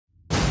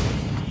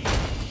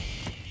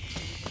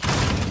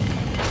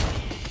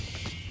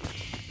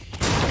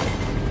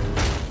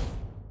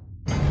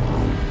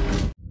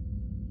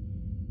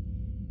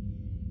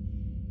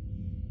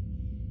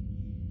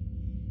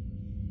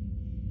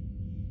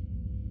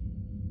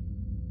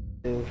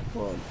2,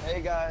 1.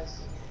 Hey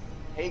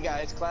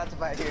guys,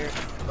 Classified here.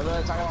 We're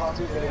gonna talk about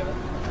 2 video.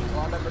 We're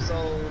on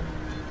episode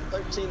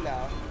 13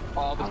 now.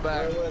 All of us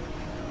back. We're with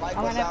Mike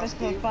I'm on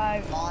Wazowski, episode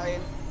 5.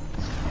 Lion,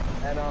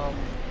 and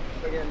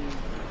friggin'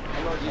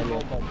 MLG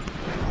Mobile.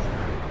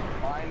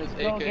 Mine is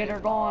Go AK. get her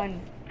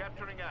going.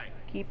 Capturing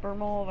A. Keep her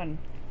moving.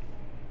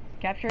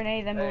 Capturing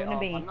A, then moving to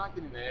B. I'm not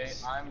getting A.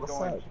 I'm What's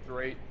going up?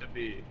 straight to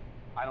B.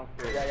 I don't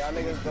care. Yeah, y'all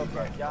niggas go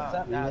camp.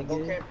 Yeah,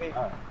 go camp B.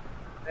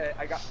 Hey,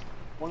 I got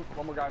one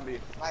more guy in B.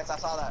 Nice, I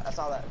saw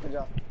that. Good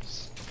job.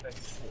 Hey,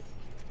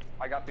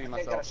 I got B I can't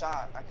myself. get a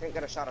shot. I can't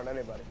get a shot on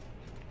anybody.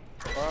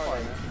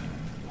 Fine, man.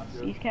 I'm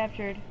good. He's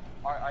captured.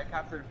 Alright, I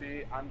captured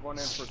B. I'm going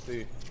in for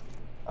C.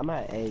 I'm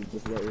at A,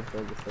 just let your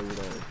focus so you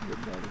don't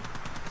get done.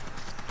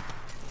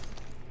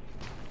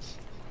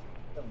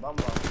 The bum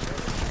bum.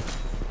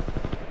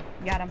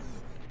 Got him.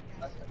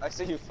 I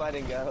see you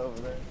fighting guy over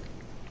there.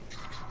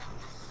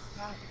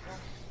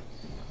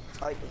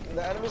 Like,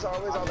 the enemies are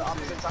always on the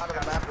opposite side of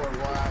the map where I'm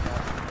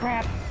at.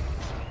 Crap.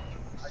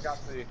 I got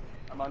C.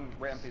 I'm on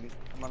amping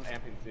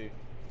C.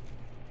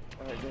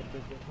 Alright, good.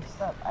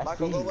 What's up? I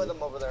Michael, see go you. with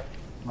them over there.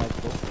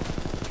 Michael.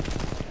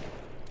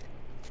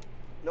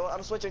 No,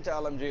 I'm switching to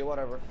LMG,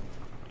 whatever.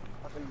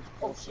 I can just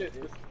Oh post shit,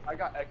 it. I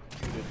got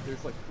executed.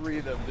 There's like 3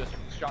 of them just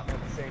shot me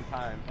at the same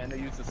time, and they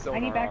used the sonar I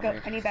need on backup.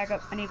 me. I need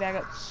backup. I need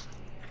backup.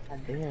 God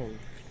damn.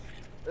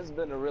 This has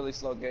been a really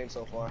slow game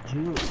so far.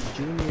 Junior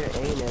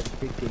ain't as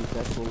freaking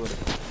successful with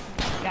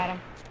it. Got him.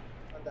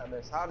 How did that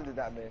miss? How did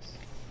that miss?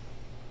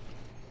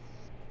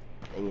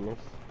 Anus.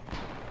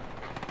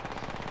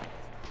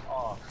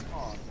 Oh, come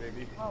on,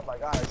 baby. Oh my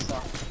god, I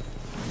suck.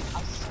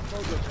 I suck so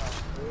good job,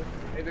 dude.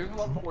 Hey, there's a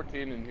level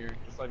 14 in here,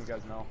 just letting you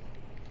guys know.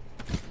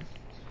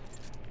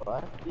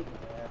 What? Nasty,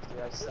 I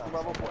There's suck. a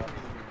level 14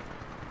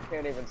 in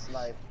Can't even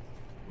snipe.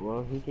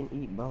 Well, he can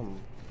eat bum.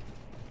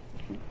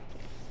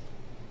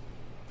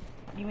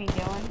 You mean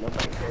Dylan?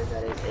 Nobody cares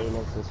that his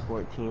anus is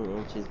 14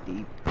 inches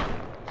deep.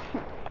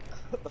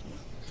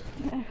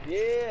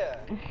 Yeah!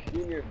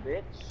 Junior bitch.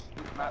 here.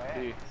 Not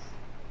B.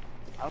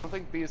 I don't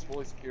think B is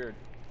fully secured.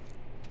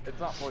 It's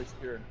not fully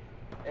secured.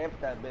 Amp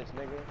that bitch,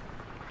 nigga.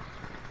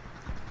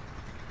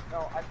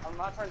 No, I'm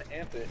not trying to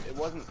amp it. It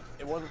wasn't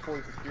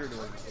fully secured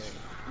or anything.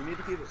 You need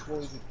to keep it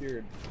fully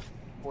secured.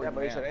 before Yeah, you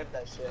but you amp. should amp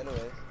that shit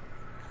anyways.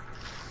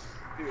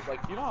 Dude,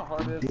 like, you know how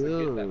hard it is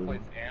to get that place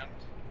amped?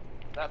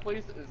 That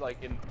place is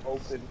like an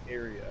open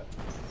area.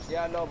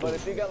 Yeah, no, but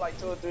if you got like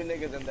 2 or 3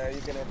 niggas in there, you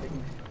can amp it.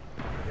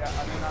 Yeah,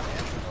 I mean, I'm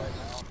amping right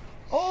now.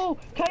 Oh,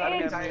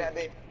 Titan! Tiny that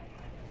bitch.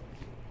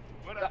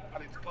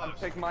 I'm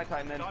taking my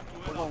time then.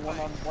 We're going one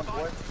on one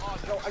boy.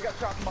 No, I got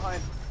shot from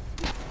behind.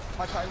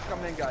 My time's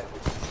coming in, guys.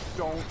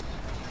 Don't.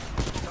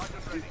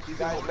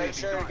 Guys, make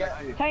sure you get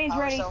Titan's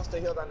ready. ourselves to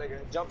heal that nigga.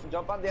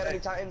 Jump on the enemy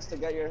Titans to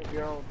get your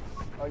own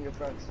on your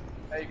friends.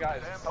 Hey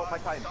guys, help my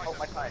time, help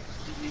my time.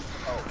 He needs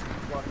help.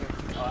 He's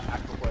running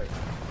actual play.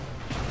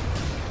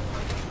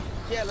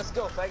 Yeah, let's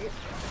go, faggot.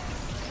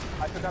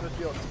 I took out a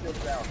shield.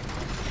 Shield's down.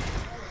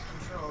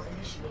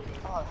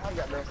 Oh, how did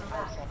that miss?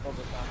 I was so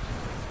focused on.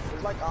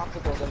 There's like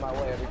obstacles in my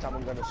way every time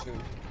I'm gonna shoot.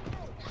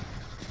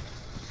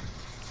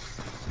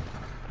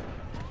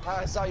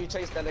 I saw you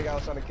chase that nigga I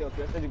was trying to kill,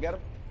 Chris. Did you get him?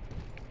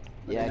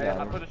 Yeah, I Hey, got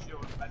I him. put a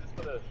shield. I just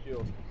put a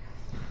shield.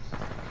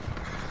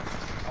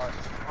 Alright.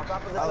 On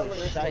top of this, Oh, I'm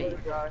gonna shite.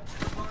 shoot the guy.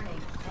 Warning,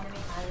 enemy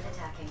pilot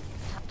attacking.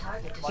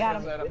 Target Like Got I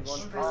him. said, I'm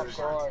going Oh, of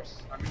course.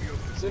 I'm gonna go.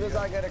 As soon as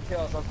I get a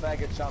kill, some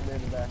faggot shot me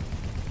in the back.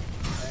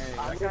 Hey,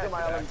 I'm that using guy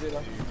my could LMG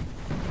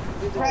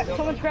though. actually-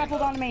 Someone's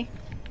grappled onto me.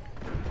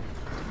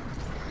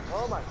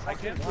 Oh my I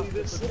can't fucking believe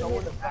this, but God.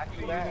 someone is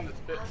actually using the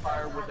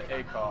Spitfire with the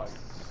ACOG.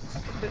 The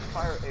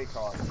Spitfire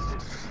ACOG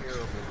is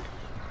terrible.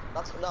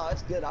 No,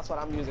 it's good. That's what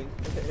I'm using.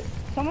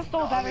 Someone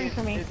stole No, I battery mean,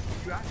 from me.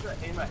 You have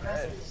to aim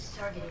ahead.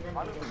 target I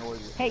don't eliminated. annoy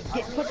you. Hey,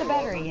 put the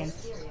battery in.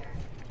 Exterior.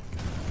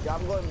 Yeah,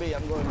 I'm going B.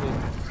 I'm going B.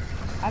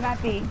 I'm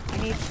at B. I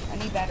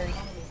need battery. Enemy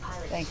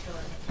pilot Thanks.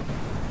 destroyed.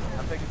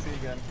 I'm taking C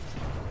again.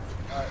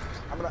 Alright,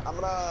 I'm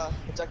gonna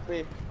protect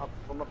B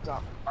from up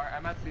top. Alright,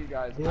 I'm at C,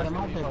 guys. Dude, I'm gonna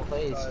out need there help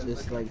place because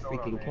just they're like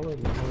gonna throw it on freaking me.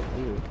 killing me.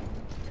 Dude.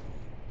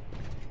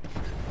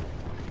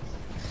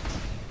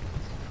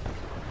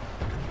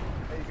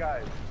 Hey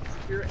guys,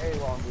 secure A,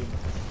 Longwood.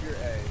 Secure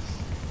A.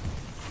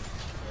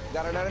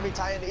 Got an enemy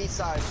Titan east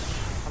side.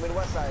 I mean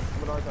west side.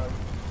 I'm north side.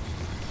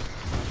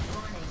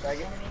 Warning, Thank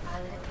you. enemy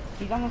pilot.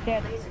 He's almost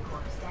dead. Laser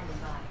core standing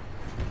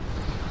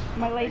by.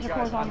 My Hey laser guys,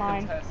 core's I'm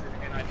online. contested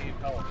and I need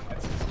help.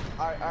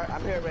 Alright,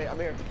 I'm here, mate. I'm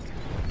here.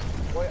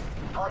 Wait,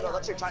 oh no,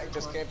 that's your Titan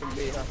just camping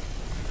B, huh?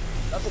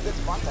 That's a good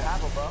spot to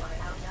have him, bro. Are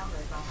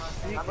outnumbered by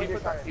hostile. I'm with your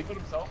Titan. He put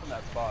himself in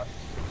that spot.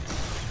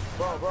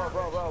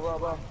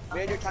 Bro.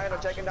 Me and your Titan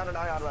are taking down an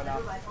ion right now.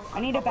 I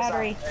need a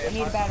battery. I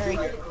need a battery.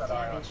 Critical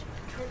damage.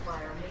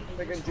 Tripwire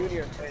may be Freaking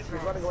Junior. He's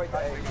running away to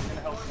A. I'm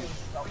gonna help you.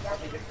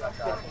 Help me get to that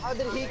guy. How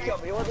did he kill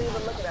me? He wasn't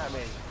even looking at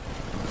me.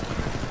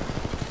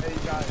 Hey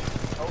guys,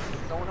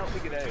 someone help me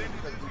get A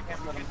because we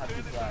can't let him have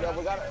these guys. Yeah,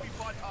 we got it.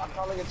 I'm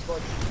calling it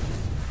sports.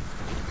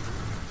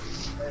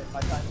 Hey, my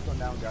time's going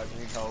down, guys.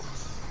 We need help.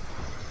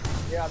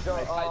 Yeah, Joe.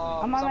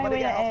 I'm on my way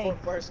to A.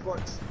 For her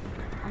scorch.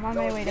 I'm on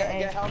my way to Get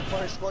A. help for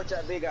her scorch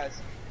at B, guys.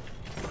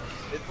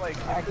 It's like.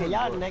 Alright, can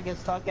y'all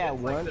niggas talk at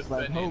It's like once?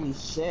 Like, defending. holy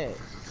shit.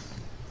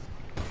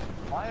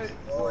 My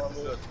scorch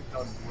is just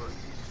done work,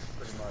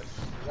 pretty much.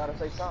 You gotta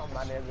say something,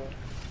 my nigga.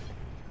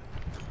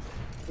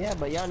 Yeah,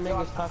 but y'all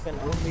niggas talking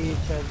over each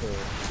other.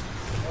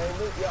 Hey,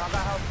 Luke, yo, I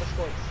got help for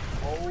scorch.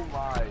 Oh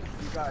my,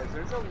 you guys,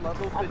 there's a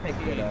level I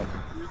picked it 15 up.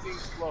 cruising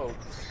slope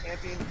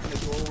camping in the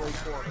doorway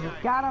corner.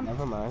 Got him.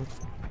 Never mind.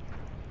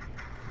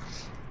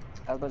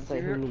 I was about to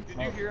say, who needs Did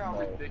you help? hear how No.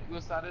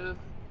 ridiculous that is?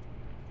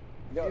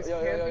 Yo, He's yo,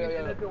 yo, yo, camping yo, in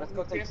yo. a Let's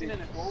go take camping C.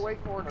 in a doorway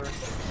corner in the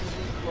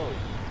cruising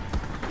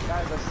slope.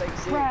 Guys, let's take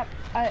C. Crap.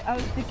 I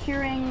was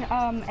securing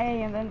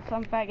A and then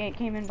some faggot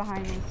came in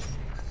behind me.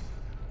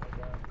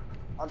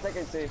 I'm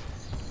taking C.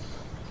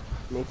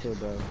 Me too,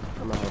 bro.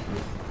 I'm gonna help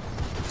you.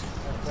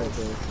 So,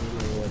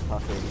 we're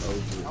talking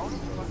How OG. the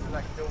fuck did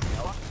that kill me?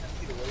 I wasn't 10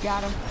 feet away.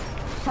 Got him.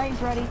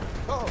 Titan's ready.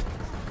 Oh!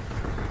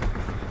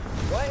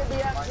 Go ahead and be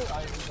My absent.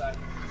 time is at.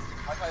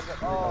 My time's at.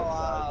 Oh,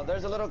 wow.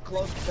 There's a little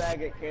close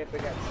faggot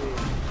camping at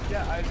C.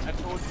 Yeah, I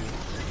told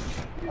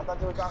you. I thought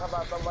you were talking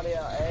about somebody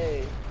at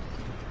A.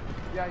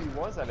 Yeah, he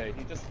was at A.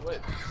 He just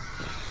slid.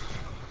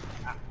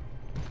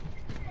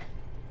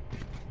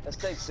 Let's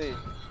take C.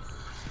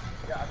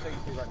 Yeah, I think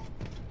he's right.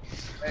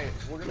 Hey,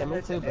 we're gonna Yeah, me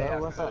head too, to A.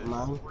 bro. What's after up, this.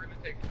 man? We're gonna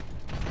take.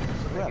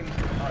 We're taking.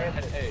 Alright,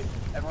 head to A.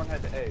 Everyone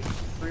head to A.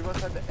 3 of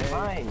us head to A.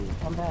 Fine,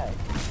 come back.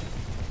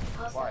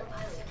 Hostile Why?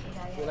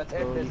 pilot Yeah, let's KIA.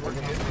 end this.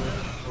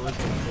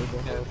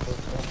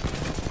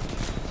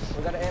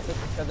 We gotta end this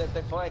because if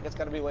they flank, it's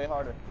gonna be way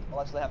harder.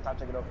 We'll actually have time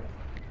to get over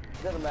it.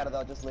 It doesn't matter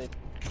though, just leave.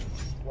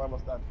 We're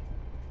almost done.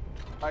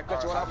 Alright,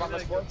 Chris, you want to help on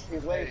this point?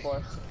 He's waiting for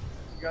us.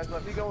 You guys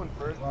let me go in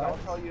first, and I'll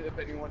tell you if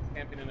anyone's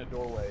camping in a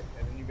doorway,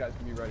 and then you guys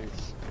can be ready.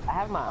 I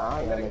have my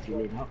eye on if you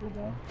need help,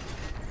 bro.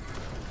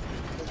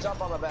 Just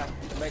jump on my back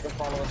and make him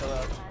follow us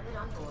around. Pilot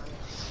on board.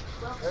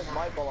 Welcome There's back.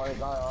 Michael on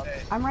his eye on.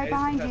 I'm right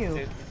behind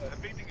you.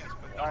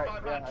 Alright,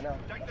 yeah, I know.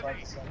 That's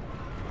right.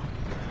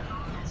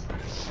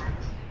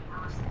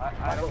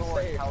 I don't know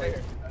what Stay how here,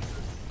 it.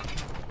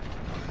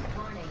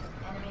 Warning.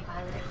 Enemy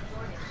pilot.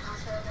 Warning.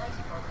 Hostile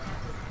Titanfall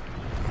detected.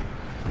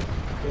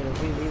 Dude,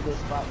 if we leave this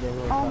spot, then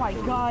we'll Oh my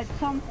fucking- god,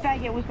 some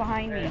faggot was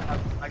behind Hey, me.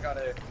 I got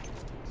it.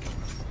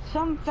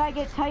 Some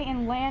faggot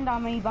Titan land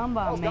on me,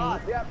 Bumba, Oh mate.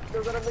 god, yep,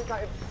 there's an enemy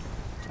Titan.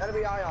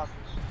 Enemy ion.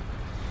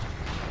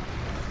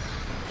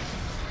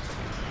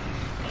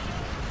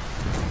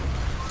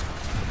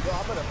 Yo,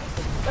 I'm gonna.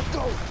 Let's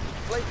go!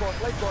 Play for.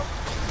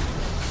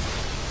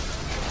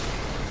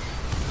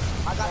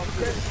 I got you,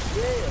 Chris.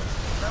 Yeah.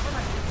 Remember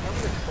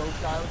the close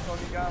guy I was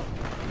telling you about?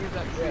 He was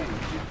at C. Yeah.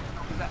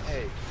 He was at A.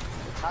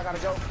 I gotta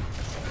go.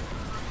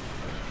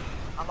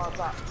 I'm on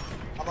top.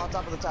 I'm on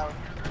top of the tower.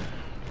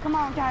 Come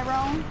on,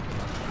 Tyrone.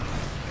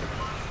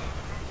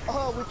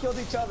 Oh, we killed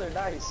each other.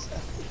 Nice.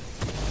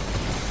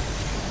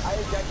 I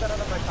injected out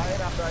of my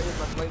Titan after I used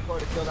my flamethrower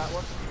to kill that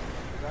one.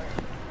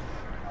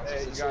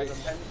 Hey, you guys,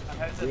 I'm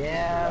headed to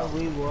Yeah,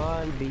 we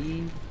won,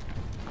 B.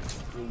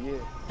 Yeah.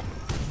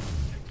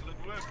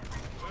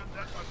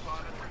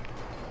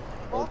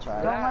 They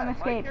tried. Don't let him My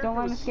escape, character don't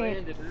let him was escape.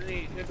 slammed, and then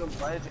he did the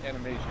ledge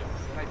animation,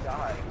 and I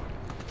died.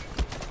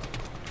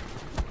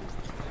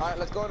 Alright,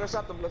 let's go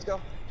intercept them. Let's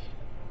go.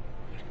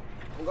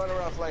 I'm going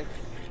around flank.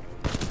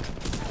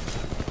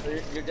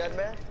 You're dead,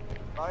 man?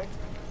 Fine?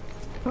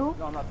 Who?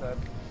 No, I'm not dead.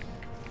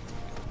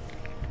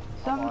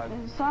 Some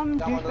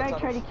That one douchebag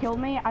looks tried to like- kill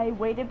me. I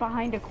waited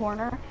behind a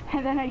corner,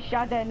 and then I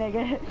shot that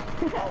nigga.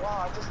 Oh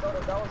wow, I just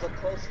noticed that was a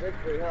close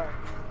victory, huh?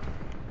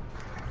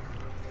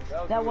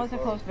 That really was a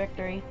close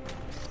victory.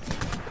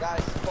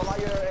 Guys, pull out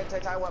your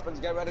anti-tank weapons.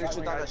 Get ready to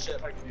shoot down the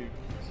ship.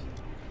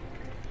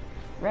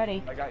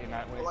 Ready. I got you,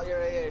 Nightwing. Pull out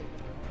your AA.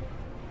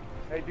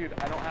 Hey, dude,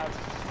 I don't have.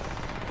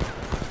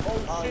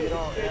 Oh, Oh, shit, you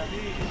don't, it's yeah.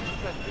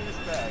 that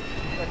douchebag.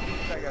 That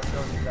douchebag got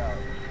thrown down.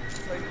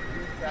 It's like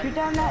douchebag. Shoot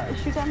down that.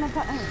 Shoot down the.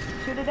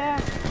 Shoot it down.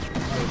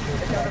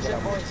 Get down the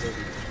ship, boys.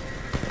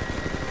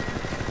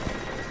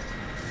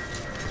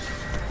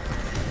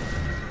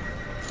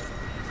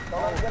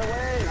 Don't let him get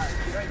away.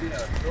 Good idea.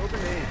 Throw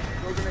grenade.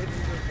 Throw grenade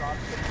into the drop.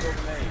 Throw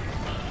grenade.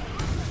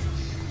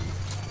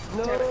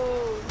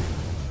 No.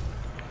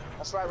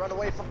 That's right, run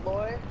away from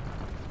boy.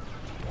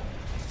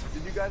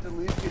 Did you guys at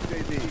least get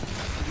JB? Did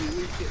you at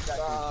least get that?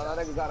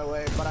 That nigga got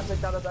away, but I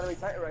took down this enemy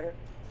Titan right here.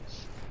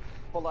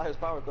 Pulled out his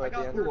power throw at the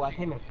end. Ooh, I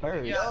came in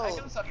first. Yeah, I got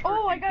us at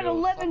Oh, I 13 got kills.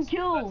 11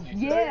 kills.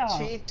 Yeah.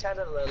 13, 10,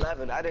 and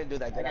 11. I didn't do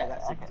that good. I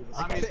got 16.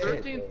 I mean,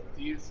 13's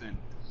decent.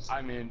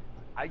 I mean,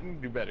 I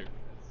can do better.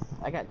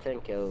 I got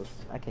 10 kills.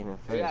 I came in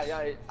first.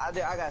 Yeah,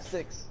 I got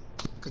 6.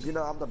 Cause you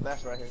know I'm the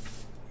best right here.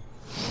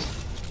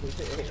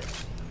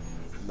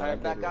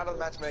 Alright, back out of the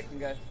matchmaking,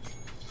 guys.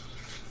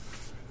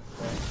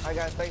 Alright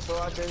guys, thanks for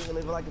watching.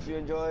 Leave a like if you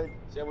enjoyed.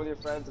 Share with your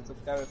friends and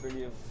subscribe for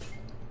you.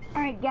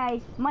 Alright,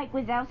 guys. Mike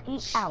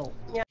Wazowski out.